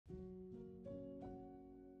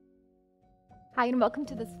Hi, and welcome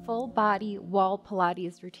to this full body wall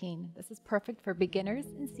Pilates routine. This is perfect for beginners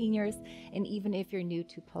and seniors, and even if you're new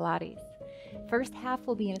to Pilates. First half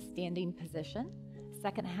will be in a standing position.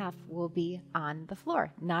 Second half will be on the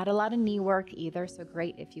floor. Not a lot of knee work either, so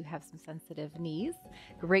great if you have some sensitive knees.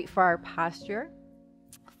 Great for our posture.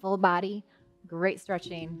 Full body, great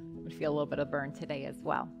stretching. Would feel a little bit of burn today as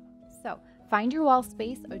well. So find your wall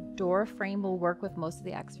space. A door frame will work with most of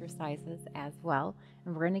the exercises as well.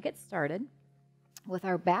 And we're going to get started with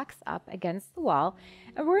our backs up against the wall,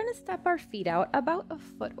 and we're going to step our feet out about a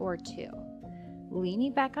foot or two.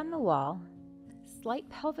 Leaning back on the wall, slight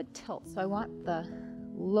pelvic tilt. So I want the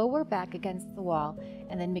lower back against the wall,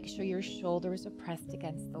 and then make sure your shoulders are pressed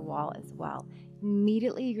against the wall as well.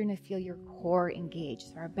 Immediately, you're going to feel your core engage.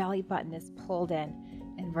 So our belly button is pulled in,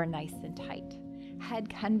 and we're nice and tight. Head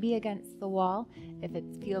can be against the wall. If it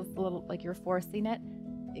feels a little like you're forcing it,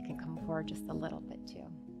 it can come forward just a little bit too.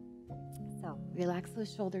 So relax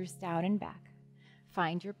those shoulders down and back.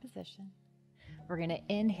 Find your position. We're going to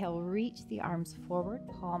inhale, reach the arms forward,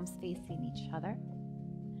 palms facing each other.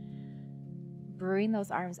 Bring those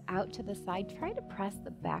arms out to the side. Try to press the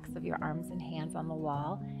backs of your arms and hands on the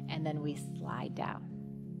wall, and then we slide down.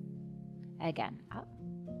 Again, up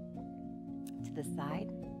to the side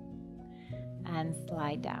and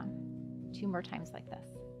slide down. 2 more times like this.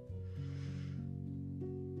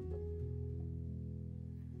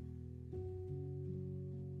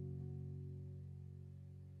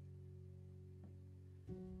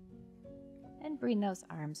 And bring those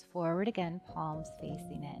arms forward again, palms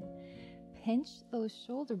facing in. Pinch those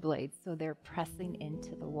shoulder blades so they're pressing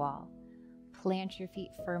into the wall. Plant your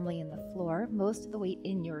feet firmly in the floor, most of the weight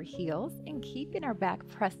in your heels, and keeping our back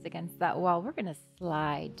pressed against that wall. We're going to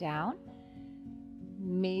slide down.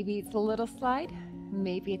 Maybe it's a little slide,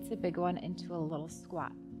 maybe it's a big one into a little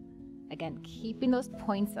squat. Again, keeping those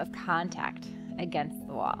points of contact against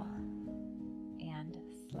the wall. And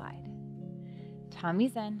slide.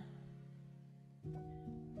 Tummy's in.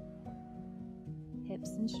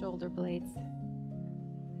 Hips and shoulder blades.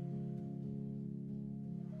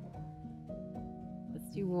 Let's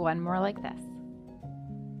do one more like this.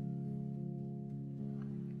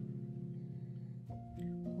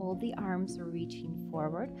 Hold the arms reaching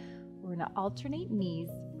forward. We're going to alternate knees,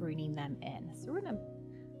 bringing them in. So we're going to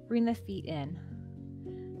bring the feet in,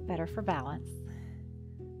 better for balance.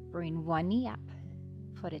 Bring one knee up,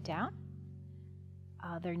 put it down,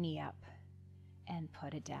 other knee up, and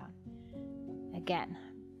put it down. Again,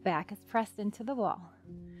 back is pressed into the wall.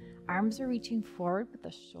 Arms are reaching forward, but the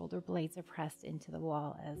shoulder blades are pressed into the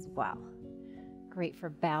wall as well. Great for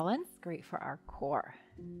balance, great for our core.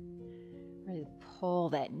 Really pull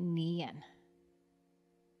that knee in.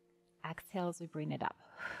 Exhale as we bring it up.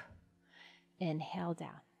 Inhale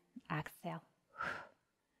down. Exhale.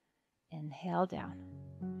 Inhale down.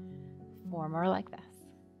 4 more like this.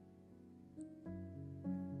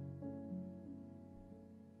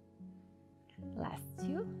 Last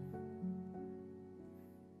 2.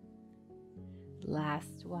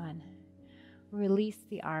 Last 1. Release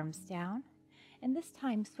the arms down, and this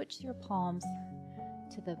time switch your palms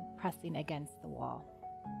to the pressing against the wall.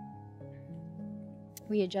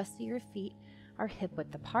 Readjust so your feet are hip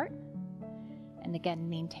width apart, and again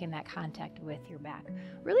maintain that contact with your back.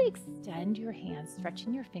 Really extend your hands,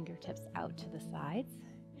 stretching your fingertips out to the sides,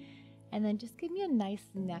 and then just give me a nice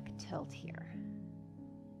neck tilt here.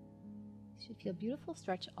 You should feel beautiful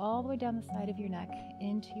stretch all the way down the side of your neck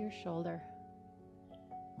into your shoulder.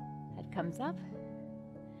 Head comes up,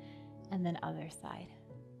 and then other side.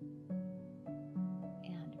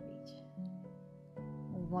 And reach.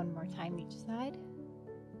 One more time each side.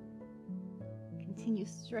 Continue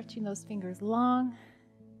stretching those fingers long,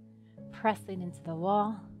 pressing into the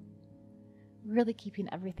wall. Really keeping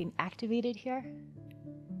everything activated here.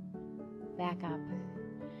 Back up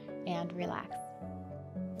and relax.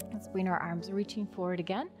 Let's bring our arms reaching forward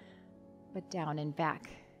again, but down and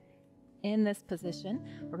back. In this position,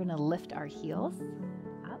 we're going to lift our heels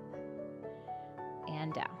up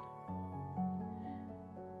and down.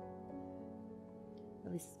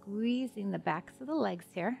 Really squeezing the backs of the legs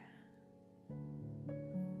here.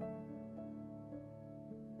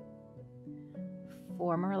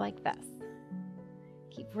 Four more like this.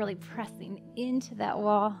 Keep really pressing into that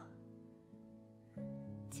wall.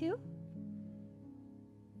 2.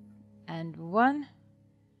 And 1.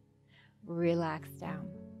 Relax down.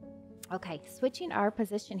 Okay, switching our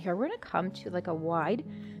position here, we're going to come to like a wide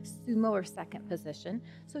sumo or second position.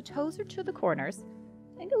 So toes are to the corners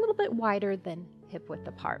and a little bit wider than hip width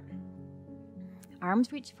apart.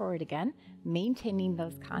 Arms reach forward again, maintaining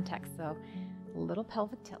those contacts. So a little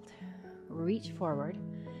pelvic tilt. Reach forward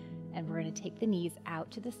And we're going to take the knees out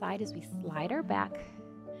to the side as we slide our back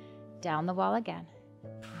down the wall again.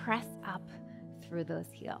 Press up through those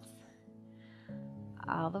heels,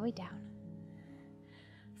 all the way down.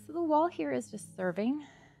 So the wall here is just serving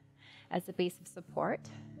as a base of support,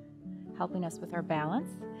 helping us with our balance,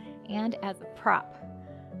 and as a prop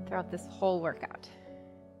throughout this whole workout.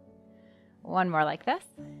 One more like this.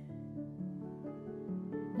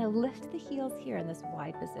 Now lift the heels here in this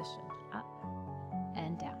wide position, up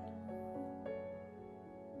and down.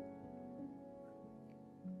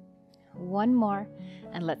 One more,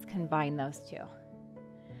 and let's combine those two.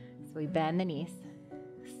 So we bend the knees,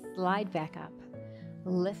 slide back up,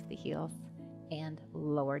 lift the heels, and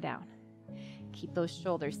lower down. Keep those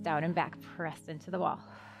shoulders down and back, pressed into the wall.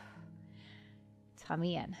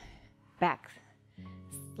 Tummy in, back,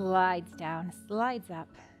 slides down, slides up.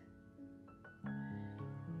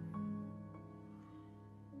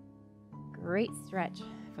 Great stretch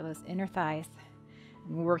for those inner thighs,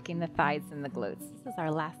 working the thighs and the glutes. This is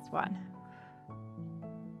our last one.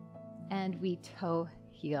 And we toe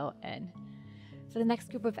heel in. For the next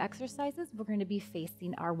group of exercises, we're going to be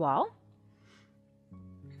facing our wall.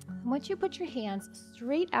 Once you put your hands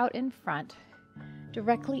straight out in front,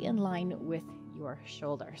 directly in line with your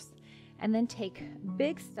shoulders, and then take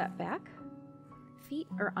big step back. Feet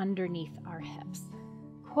are underneath our hips.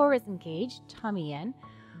 Core is engaged, tummy in.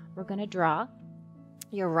 We're going to draw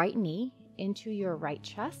your right knee into your right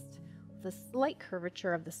chest with a slight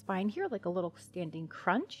curvature of the spine here, like a little standing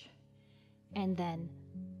crunch. And then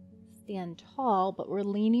stand tall, but we're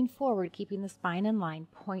leaning forward, keeping the spine in line.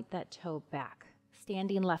 Point that toe back.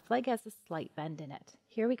 Standing left leg has a slight bend in it.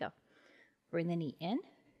 Here we go. Bring the knee in,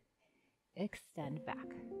 extend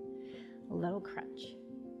back. A little crunch.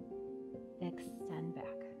 Extend back.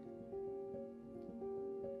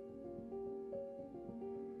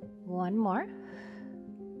 One more.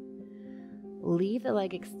 Leave the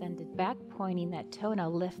leg extended back, pointing that toe. Now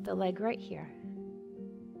lift the leg right here.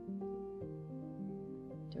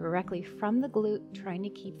 Directly from the glute, trying to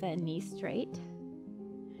keep that knee straight.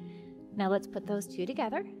 Now let's put those two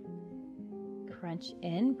together. Crunch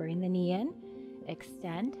in, bring the knee in,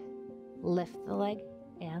 extend, lift the leg,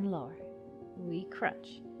 and lower. We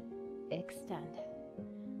crunch, extend,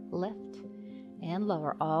 lift, and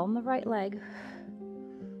lower, all in the right leg.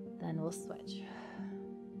 Then we'll switch.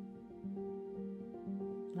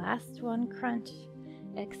 Last one, crunch,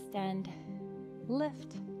 extend,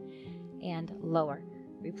 lift, and lower.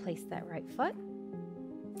 Replace that right foot.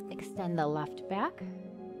 Extend the left back.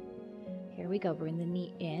 Here we go. Bring the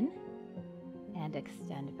knee in and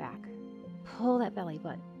extend back. Pull that belly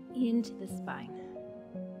button into the spine.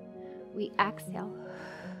 We exhale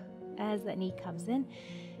as that knee comes in.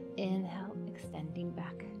 Inhale, extending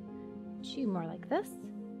back. Two more like this.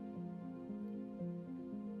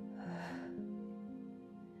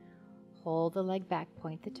 Hold the leg back,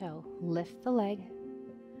 point the toe. Lift the leg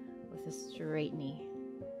with a straight knee.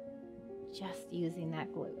 Just using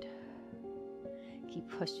that glute. Keep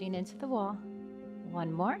pushing into the wall.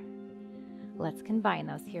 One more. Let's combine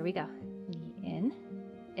those. Here we go. Knee in,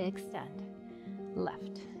 extend,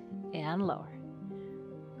 left, and lower.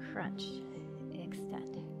 Crunch,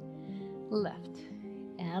 extend, lift,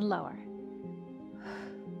 and lower.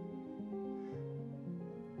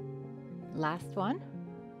 Last one.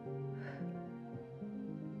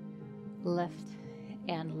 Lift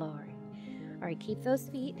and lower. All right, keep those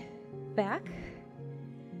feet back,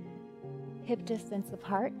 hip distance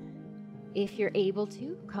apart. If you're able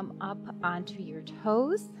to, come up onto your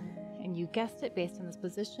toes. And you guessed it, based on this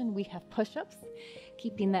position, we have push-ups,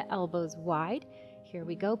 keeping the elbows wide. Here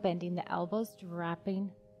we go, bending the elbows,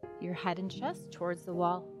 dropping your head and chest towards the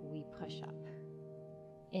wall. We push up.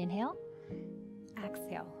 Inhale,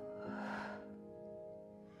 exhale.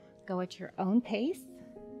 Go at your own pace.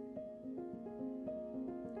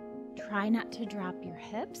 Try not to drop your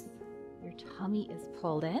hips. Your tummy is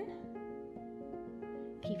pulled in,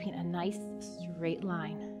 keeping a nice straight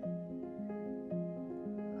line.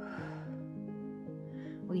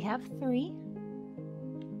 We have 3,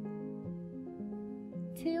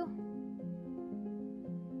 2,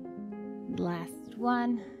 last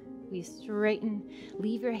one. We straighten,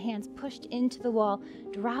 leave your hands pushed into the wall,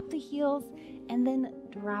 drop the heels, and then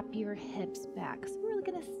drop your hips back. So we're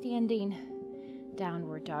going to standing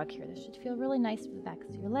downward dog here. This should feel really nice for the backs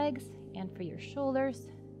of your legs and for your shoulders.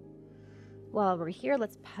 While we're here,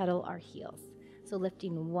 let's pedal our heels. So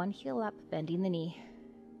lifting one heel up, bending the knee.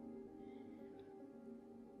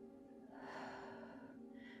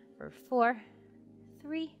 For 4,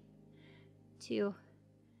 3, 2,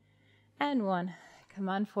 and 1. Come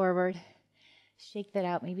on forward. Shake that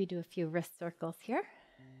out. Maybe do a few wrist circles here.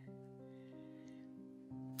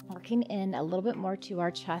 Working in a little bit more to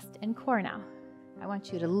our chest and core now. I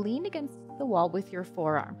want you to lean against the wall with your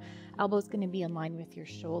forearm. Elbow's going to be in line with your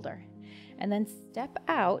shoulder. And then step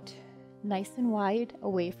out nice and wide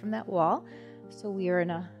away from that wall. So we are in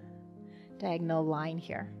a diagonal line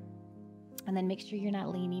here. And then make sure you're not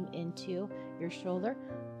leaning into your shoulder.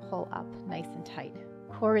 Pull up nice and tight.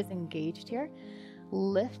 Core is engaged here.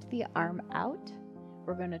 Lift the arm out.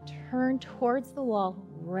 We're going to turn towards the wall,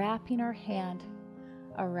 wrapping our hand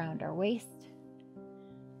around our waist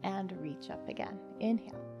and reach up again.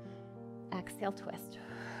 Inhale. Exhale, twist.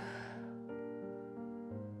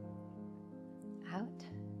 Out.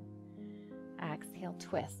 Exhale,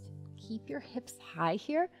 twist. Keep your hips high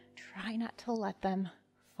here. Try not to let them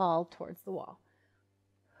fall towards the wall.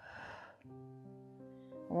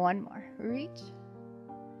 One more. Reach.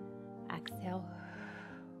 Exhale.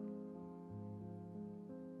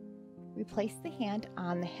 Replace the hand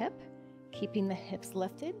on the hip, keeping the hips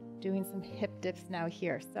lifted, doing some hip dips now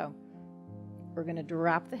here. So we're going to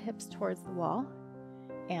drop the hips towards the wall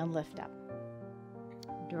and lift up.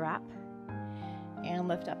 Drop and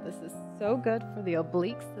lift up. This is so good for the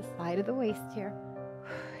obliques, the side of the waist here.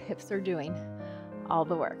 Hips are doing all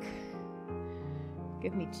the work.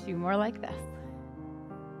 Give me 2 more like this.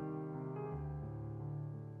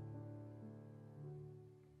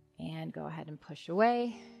 And go ahead and push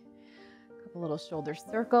away. A couple little shoulder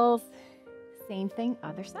circles. Same thing,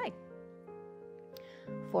 other side.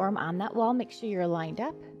 Forearm on that wall, make sure you're lined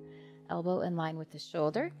up. Elbow in line with the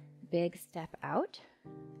shoulder. Big step out.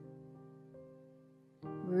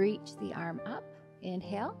 Reach the arm up.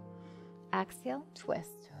 Inhale. Exhale,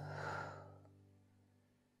 twist.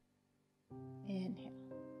 Inhale.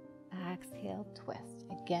 Exhale, twist.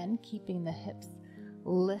 Again, keeping the hips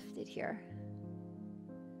lifted here.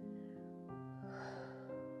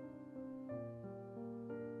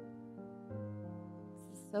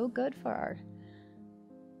 This is so good for our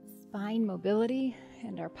spine mobility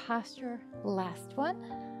and our posture. Last one.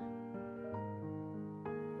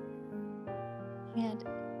 Hand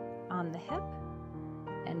on the hip,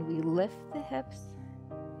 and we lift the hips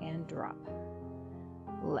and drop.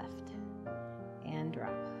 Lift and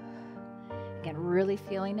drop. Again, really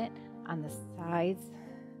feeling it on the sides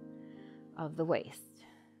of the waist.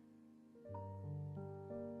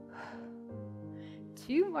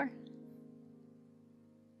 2 more.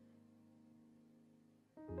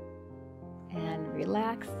 And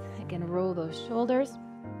relax. Again, roll those shoulders.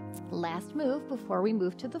 Last move before we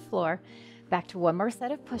move to the floor. Back to 1 more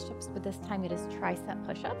set of push-ups, but this time it is tricep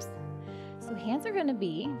push-ups. So hands are going to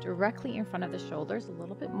be directly in front of the shoulders, a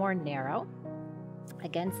little bit more narrow.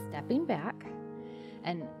 Again, stepping back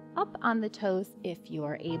and up on the toes if you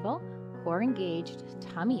are able. Core engaged,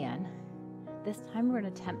 tummy in. This time we're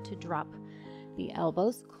going to attempt to drop the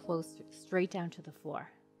elbows close, straight down to the floor.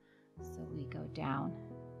 So we go down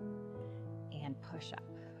and push up.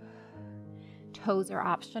 Toes are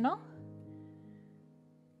optional.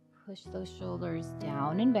 Push those shoulders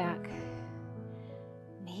down and back.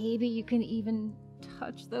 Maybe you can even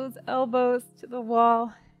touch those elbows to the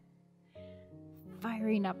wall.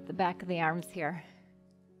 Firing up the back of the arms here.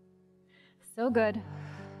 So good.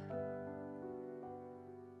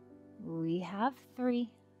 We have 3,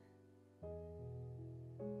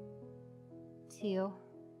 2,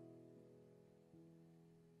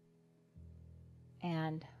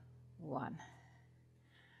 and 1.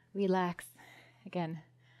 Relax. Again,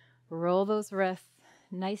 roll those wrists.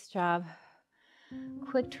 Nice job.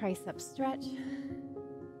 Quick tricep stretch.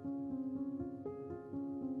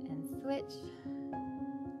 And switch.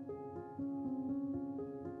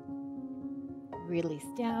 Release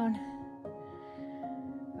down.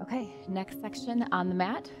 Okay, next section on the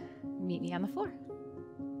mat. Meet me on the floor.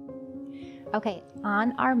 Okay,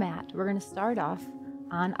 on our mat, we're going to start off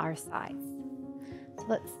on our sides. So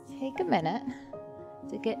let's take a minute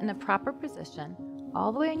to get in a proper position,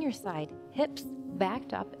 all the way on your side, hips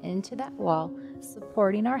backed up into that wall,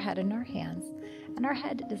 supporting our head in our hands, and our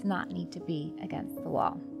head does not need to be against the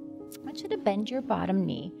wall. I want you to bend your bottom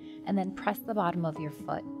knee and then press the bottom of your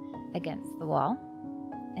foot against the wall,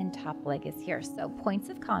 and top leg is here. So points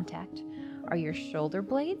of contact are your shoulder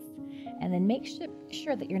blades, and then make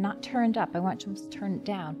sure that you're not turned up. I want you to turn it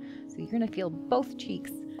down. So you're going to feel both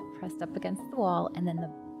cheeks pressed up against the wall, and then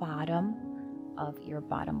the bottom of your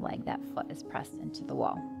bottom leg, that foot is pressed into the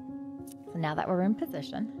wall. So now that we're in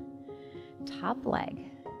position, top leg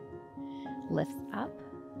lifts up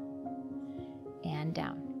and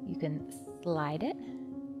down. You can slide it,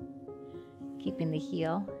 keeping the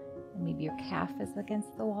heel, and maybe your calf is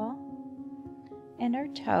against the wall, and our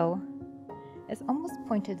toe is almost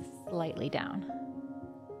pointed slightly down.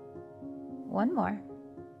 1 more.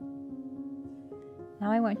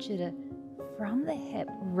 Now I want you to, from the hip,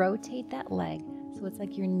 rotate that leg so it's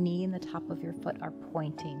like your knee and the top of your foot are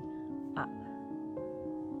pointing up.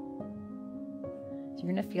 So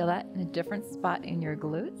you're going to feel that in a different spot in your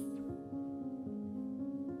glutes.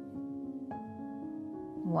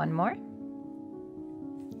 One more.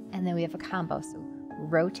 And then we have a combo. So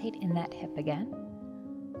rotate in that hip again.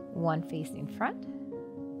 One facing front.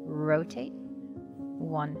 Rotate.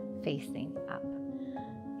 One facing up.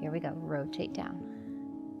 Here we go. Rotate down.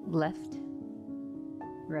 Lift.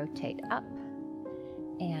 Rotate up.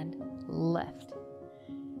 And lift.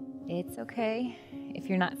 It's okay if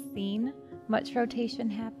you're not seeing much rotation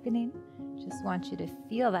happening. Just want you to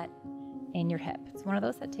feel that in your hip. It's one of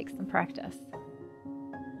those that takes some practice.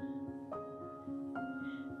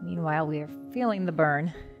 Meanwhile, we are feeling the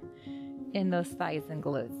burn in those thighs and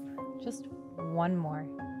glutes. Just one more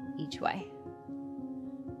each way.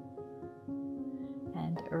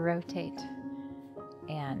 And rotate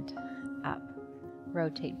and up.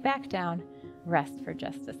 Rotate back down. Rest for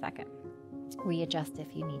just a second. Readjust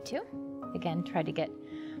if you need to. Again, try to get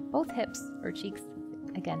both hips or cheeks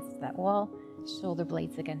against that wall, shoulder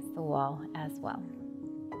blades against the wall as well.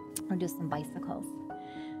 We'll do some bicycles.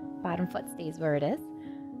 Bottom foot stays where it is.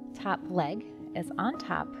 Top leg is on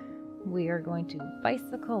top. We are going to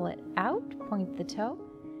bicycle it out, point the toe,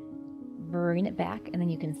 bring it back, and then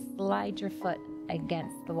you can slide your foot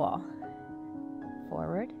against the wall.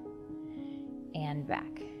 Forward and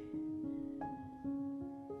back.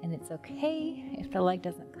 And it's okay if the leg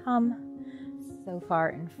doesn't come so far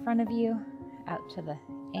in front of you. Out to the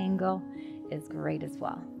angle is great as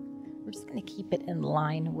well. We're just going to keep it in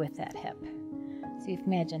line with that hip. So you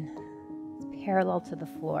imagine it's parallel to the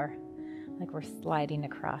floor, like we're sliding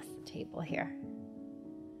across the table here.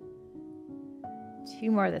 Two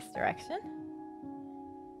more this direction.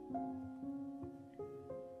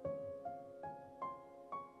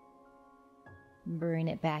 Bring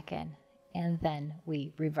it back in, and then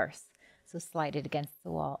we reverse. So slide it against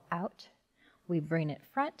the wall out. We bring it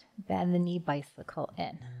front, bend the knee, bicycle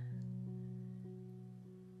in.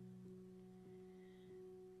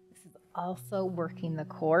 This is also working the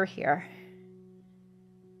core here.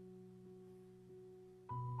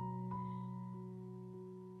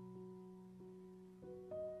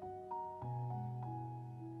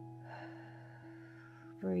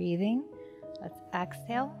 Breathing. Let's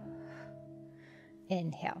exhale.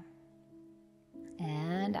 Inhale.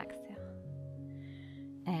 And exhale.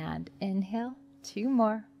 And inhale. Two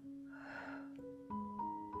more.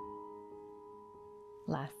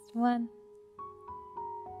 Last one.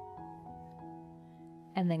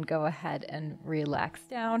 And then go ahead and relax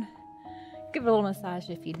down. Give it a little massage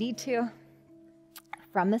if you need to.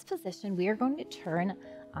 From this position, we are going to turn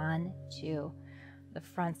on to the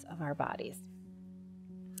fronts of our bodies.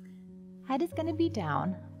 Head is going to be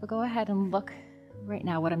down, but go ahead and look right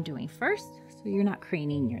now what I'm doing first, so you're not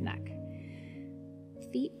craning your neck.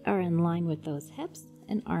 Feet are in line with those hips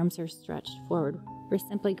and arms are stretched forward. We're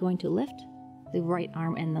simply going to lift the right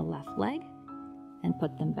arm and the left leg and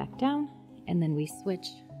put them back down, and then we switch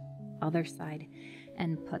other side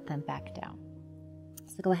and put them back down.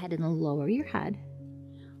 So go ahead and lower your head.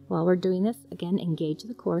 While we're doing this, again, engage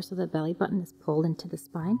the core so the belly button is pulled into the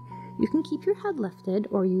spine. You can keep your head lifted,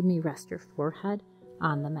 or you may rest your forehead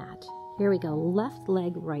on the mat. Here we go. Left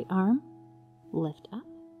leg, right arm. Lift up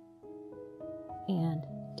and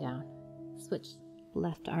down. Switch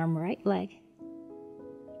left arm, right leg.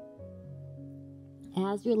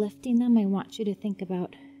 As you're lifting them, I want you to think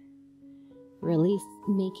about release,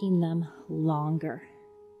 making them longer.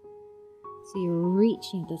 So you're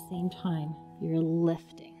reaching at the same time you're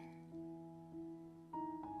lifting.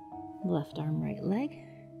 Left arm, right leg.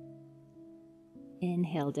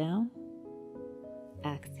 Inhale down.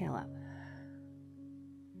 Exhale up.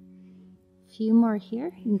 Few more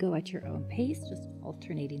here. You can go at your own pace, just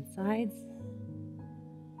alternating sides.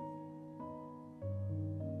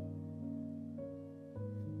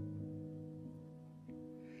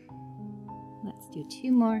 Let's do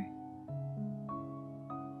two more.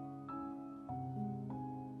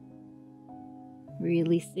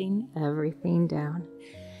 Releasing everything down.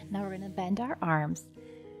 Now we're going to bend our arms,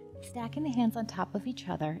 stacking the hands on top of each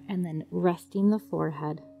other, and then resting the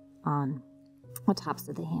forehead on the tops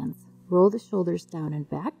of the hands. Roll the shoulders down and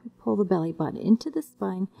back. We pull the belly button into the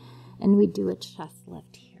spine, and we do a chest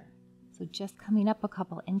lift here. So just coming up a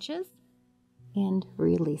couple inches, and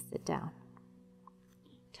release it down.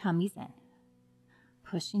 Tummy's in.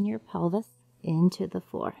 Pushing your pelvis into the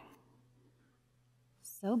floor.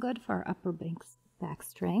 So good for our upper back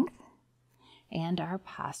strength and our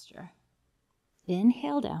posture.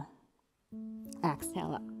 Inhale down.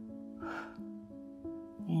 Exhale up.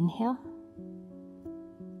 Inhale.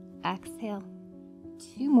 Exhale.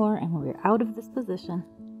 2 more, and we're out of this position.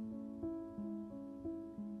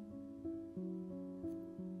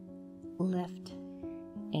 Lift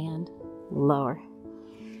and lower.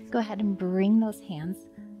 Go ahead and bring those hands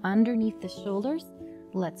underneath the shoulders.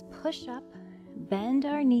 Let's push up, bend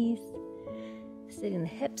our knees, sitting the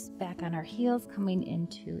hips back on our heels, coming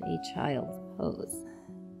into a child's pose.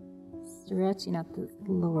 Stretching out the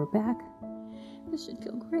lower back. This should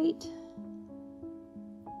feel great.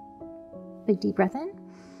 Big deep breath in.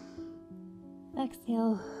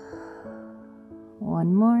 Exhale.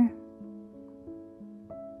 1 more.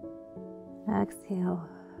 Exhale.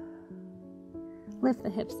 Lift the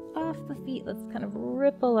hips off the feet. Let's kind of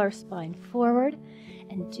ripple our spine forward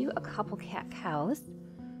and do a couple cat-cows.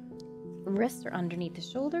 Wrists are underneath the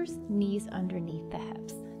shoulders, knees underneath the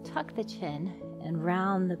hips. Tuck the chin and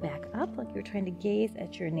round the back up like you're trying to gaze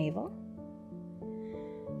at your navel.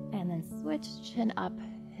 And then switch, chin up,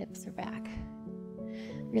 hips are back.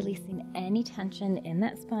 Releasing any tension in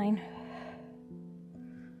that spine.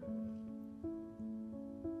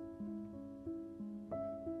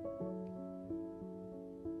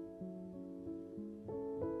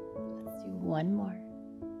 Let's do 1 more.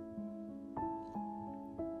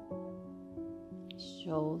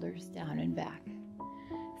 Shoulders down and back.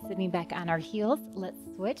 Sitting back on our heels, let's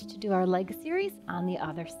switch to do our leg series on the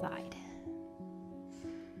other side.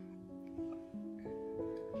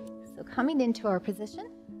 So coming into our position,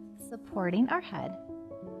 supporting our head,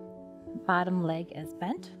 bottom leg is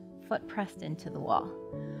bent, foot pressed into the wall,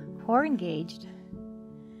 core engaged,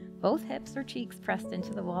 both hips or cheeks pressed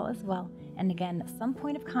into the wall as well, and again, some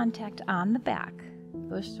point of contact on the back,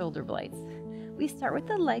 those shoulder blades. We start with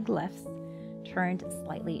the leg lifts, turned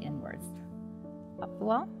slightly inwards, up the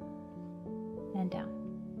wall and down.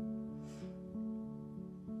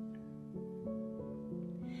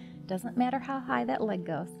 Doesn't matter how high that leg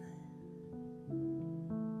goes.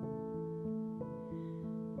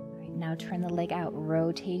 All right, now turn the leg out,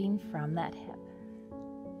 rotating from that hip.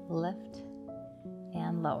 Lift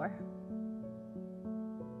and lower.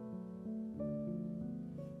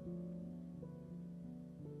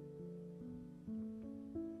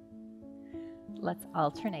 Let's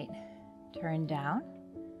alternate. Turn down,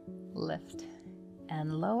 lift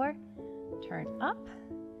and lower, turn up,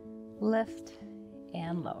 lift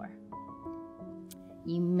and lower.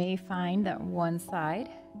 You may find that one side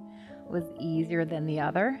was easier than the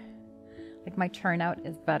other. Like my turnout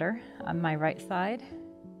is better on my right side.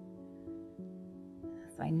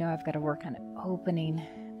 So I know I've got to work on opening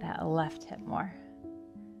that left hip more.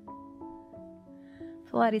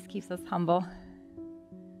 Pilates keeps us humble.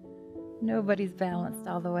 Nobody's balanced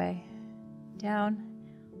all the way. Down.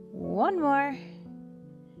 1 more.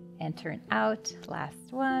 And turn out.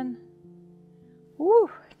 Last one.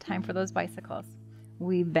 Woo! Time for those bicycles.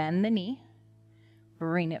 We bend the knee,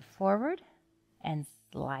 bring it forward, and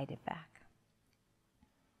slide it back.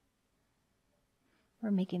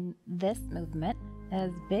 We're making this movement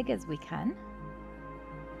as big as we can.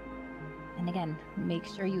 And again, make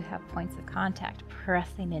sure you have points of contact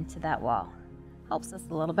pressing into that wall. Helps us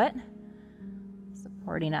a little bit.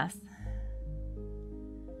 Supporting us.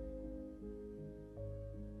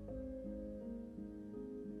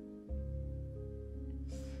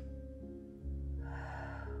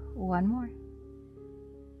 One more.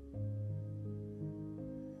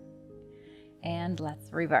 And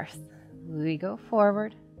let's reverse. We go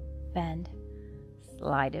forward, bend,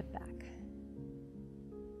 slide it back.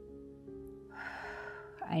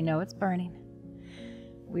 I know it's burning.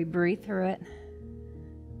 We breathe through it.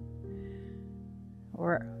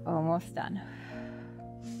 We're almost done.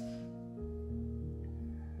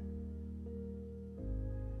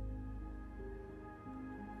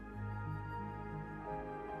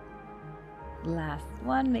 Last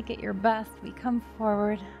one, make it your best. We come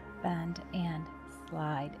forward, bend, and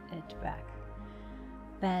slide it back.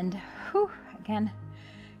 Bend, whew, again,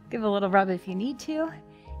 give a little rub if you need to.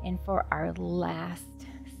 And for our last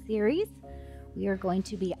series, we are going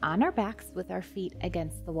to be on our backs with our feet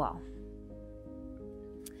against the wall.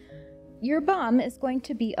 Your bum is going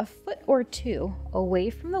to be a foot or 2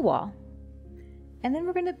 away from the wall. And then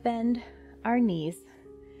we're going to bend our knees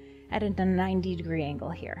at a 90-degree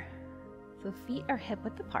angle here. So feet are hip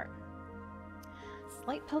width apart.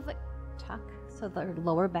 Slight pelvic tuck so the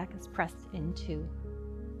lower back is pressed into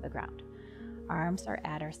the ground. Arms are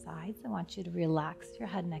at our sides. I want you to relax your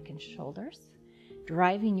head, neck, and shoulders,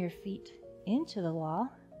 driving your feet into the wall.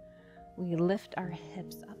 We lift our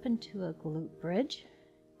hips up into a glute bridge.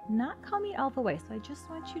 Not coming all the way, so I just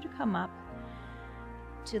want you to come up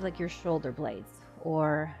to like your shoulder blades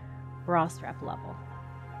or bra strap level.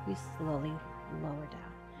 we slowly lower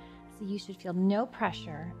down. So you should feel no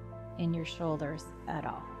pressure in your shoulders at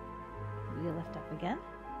all. We lift up again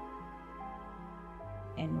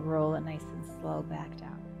and roll it nice and slow back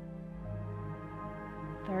down.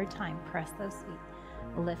 Third time, press those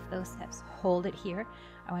feet, lift those hips, hold it here.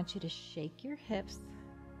 I want you to shake your hips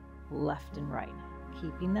left and right,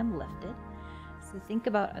 keeping them lifted. So think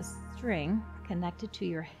about a string connected to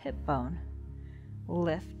your hip bone.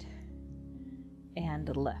 Lift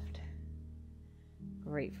and lift.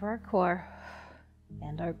 Great for our core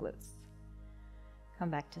and our glutes. Come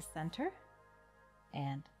back to center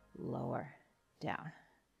and lower down.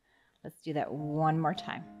 Let's do that one more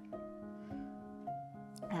time.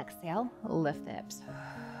 Exhale, lift the hips.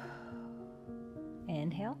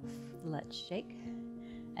 Inhale, let's shake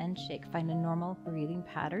and shake. Find a normal breathing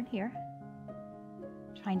pattern here.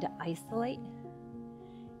 Trying to isolate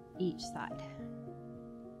each side.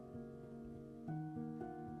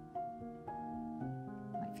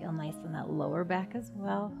 Might feel nice in that lower back as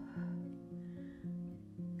well.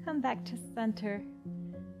 Come back to center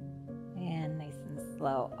and nice and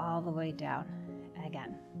slow all the way down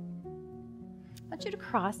again. I want you to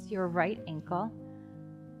cross your right ankle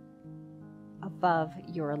above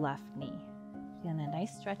your left knee. Feeling a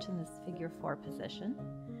nice stretch in this figure 4 position.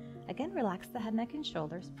 Again, relax the head, neck, and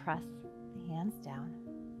shoulders. Press the hands down.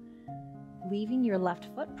 Leaving your left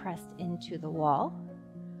foot pressed into the wall.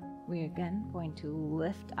 We're again going to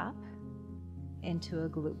lift up into a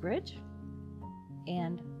glute bridge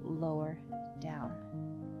and lower down.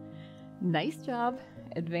 Nice job.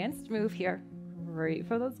 Advanced move here. Great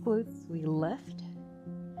for those glutes. We lift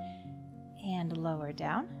and lower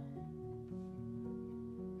down.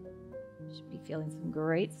 Should be feeling some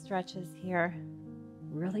great stretches here.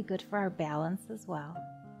 Really good for our balance as well.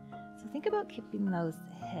 So think about keeping those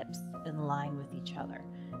hips in line with each other.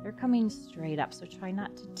 They're coming straight up, so try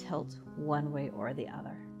not to tilt one way or the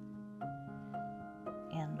other.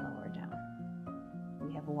 And lower down.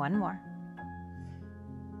 We have one more.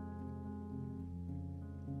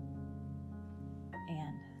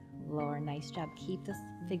 And lower. Nice job. Keep this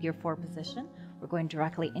figure 4 position. We're going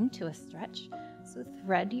directly into a stretch. So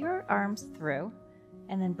thread your arms through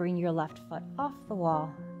and then bring your left foot off the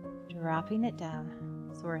wall, dropping it down.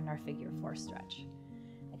 So we're in our figure 4 stretch.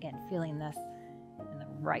 Again, feeling this in the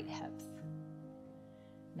right hips.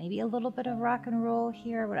 Maybe a little bit of rock and roll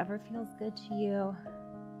here, whatever feels good to you.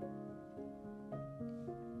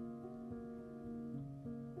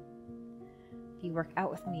 If you work out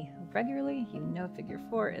with me regularly, you know figure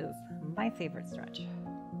 4 is my favorite stretch.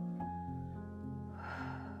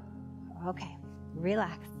 Okay,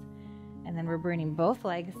 relax. And then we're bringing both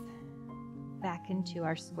legs back into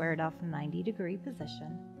our squared off 90-degree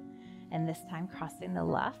position. And this time crossing the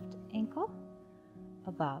left ankle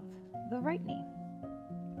above the right knee.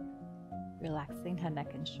 Relaxing head,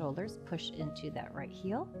 neck, and shoulders. Push into that right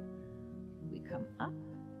heel. We come up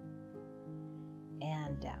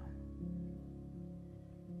and down.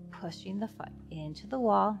 Pushing the foot into the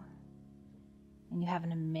wall. And you have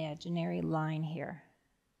an imaginary line here.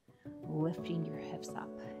 Lifting your hips up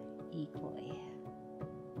equally.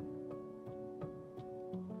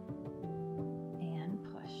 And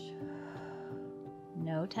push.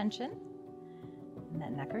 No tension in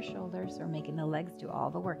that neck or shoulders. We're making the legs do all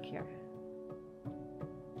the work here.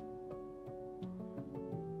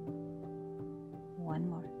 One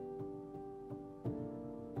more.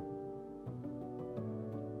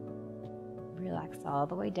 Relax all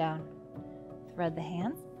the way down. Thread the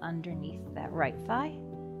hands underneath that right thigh.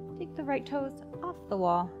 Take the right toes off the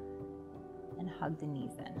wall and hug the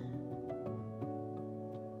knees in.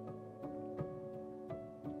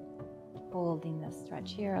 Holding this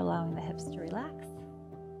stretch here, allowing the hips to relax.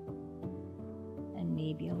 And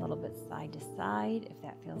maybe a little bit side to side if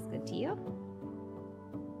that feels good to you.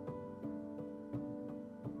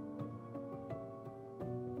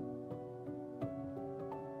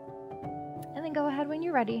 And then go ahead when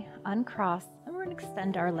you're ready, uncross, and we're going to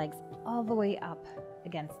extend our legs all the way up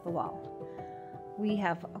against the wall. We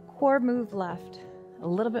have a core move left, a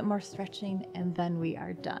little bit more stretching, and then we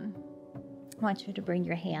are done. I want you to bring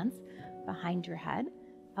your hands behind your head.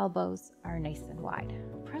 Elbows are nice and wide.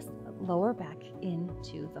 Press lower back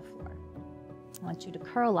into the floor. I want you to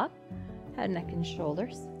curl up, head, neck, and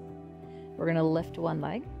shoulders. We're going to lift one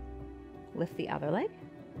leg, lift the other leg,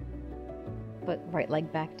 put right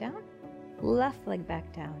leg back down, left leg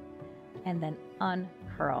back down, and then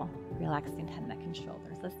uncurl, relaxing head, neck, and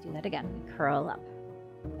shoulders. Let's do that again. We curl up,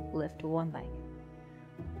 lift one leg,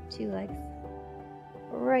 two legs,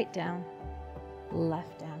 right down,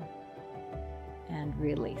 left down, and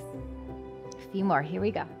release. A few more. Here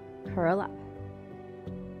we go. Curl up,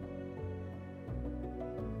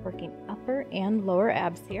 Working upper and lower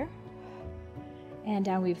abs here. And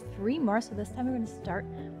down, we have 3 more. So this time we're going to start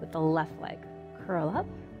with the left leg. Curl up,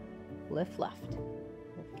 lift left,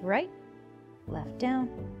 lift right, left down,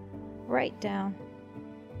 right down.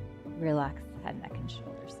 Relax head, neck, and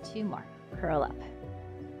shoulders. 2 more. Curl up.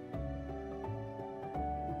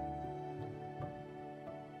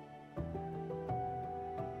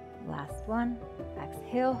 Last one.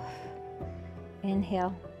 Exhale,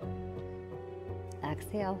 inhale,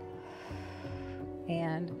 exhale,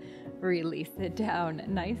 and release it down.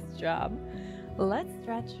 Nice job. Let's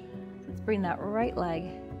stretch. Let's bring that right leg,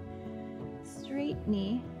 straight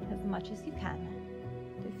knee as much as you can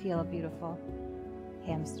to feel a beautiful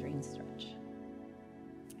hamstring stretch.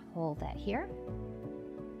 Hold that here.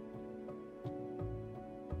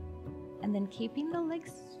 And then keeping the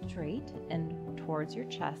legs straight and towards your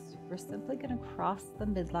chest, we're simply going to cross the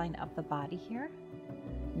midline of the body here.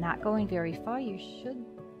 Not going very far. You should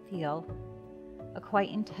feel a quite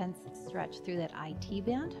intense stretch through that IT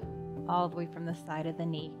band, all the way from the side of the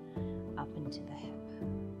knee up into the hip.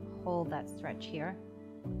 Hold that stretch here.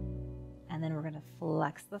 And then we're going to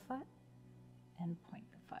flex the foot and point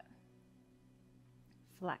the foot.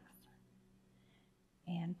 Flex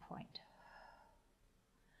and point.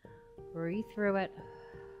 Breathe through it.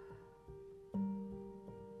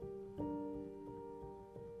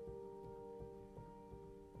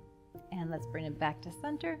 And let's bring it back to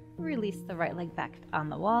center. Release the right leg back on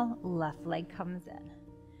the wall. Left leg comes in.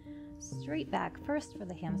 Straight back first for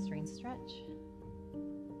the hamstring stretch.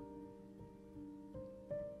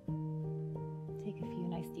 Take a few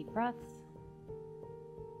nice deep breaths.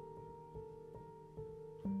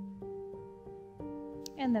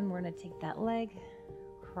 And then we're going to take that leg,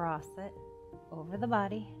 cross it over the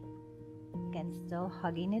body. Again, still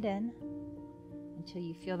hugging it in until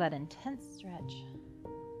you feel that intense stretch.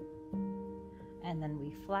 And then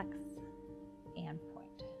we flex and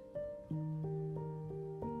point.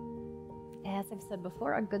 As I've said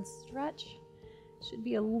before, a good stretch should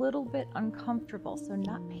be a little bit uncomfortable, so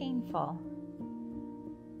not painful.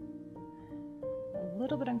 A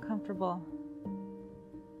little bit uncomfortable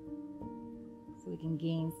so we can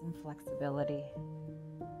gain some flexibility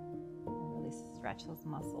and really stretch those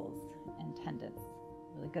muscles and tendons.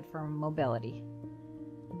 Really good for mobility.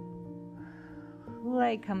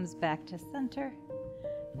 Leg comes back to center,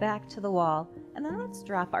 back to the wall, and then let's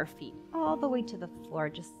drop our feet all the way to the floor,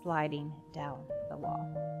 just sliding down the wall.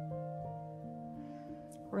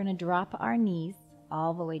 We're going to drop our knees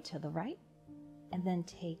all the way to the right, and then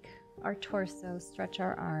take our torso, stretch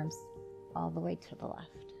our arms all the way to the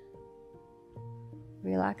left.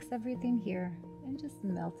 Relax everything here and just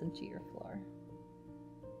melt into your floor.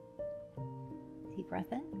 Deep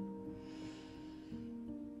breath in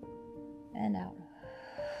and out.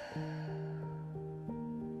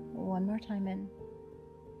 One more time in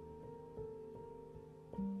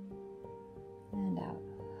and out.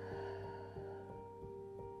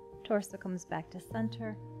 Torso comes back to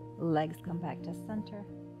center, legs come back to center,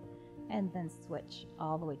 and then switch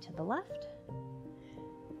all the way to the left,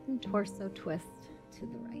 and torso twist to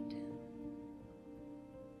the right.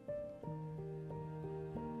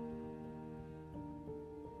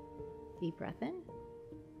 Deep breath in.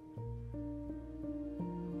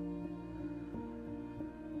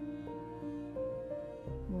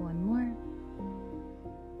 One more.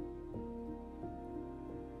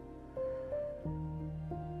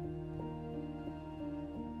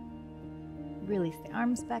 Release the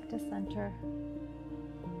arms back to center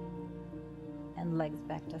and legs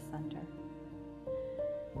back to center.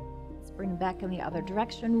 Let's bring back in the other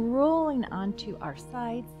direction, rolling onto our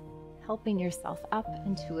sides, helping yourself up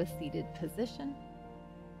into a seated position.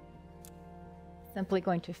 Simply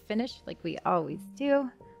going to finish like we always do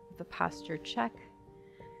with a posture check.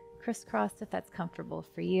 Crisscrossed if that's comfortable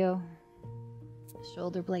for you.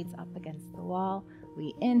 Shoulder blades up against the wall.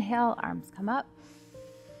 We inhale, arms come up.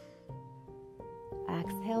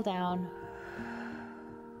 Exhale down.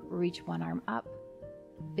 Reach one arm up.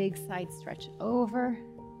 Big side stretch over.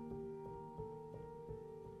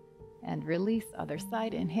 And release, other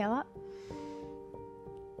side. Inhale up.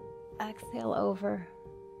 Exhale over.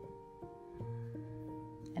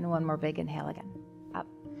 And one more big inhale again. Up.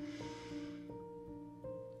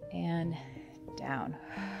 And down.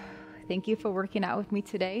 Thank you for working out with me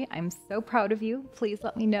today. I'm so proud of you. Please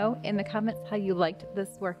let me know in the comments how you liked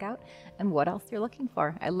this workout and what else you're looking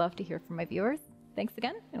for. I love to hear from my viewers. Thanks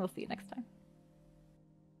again, and we'll see you next time.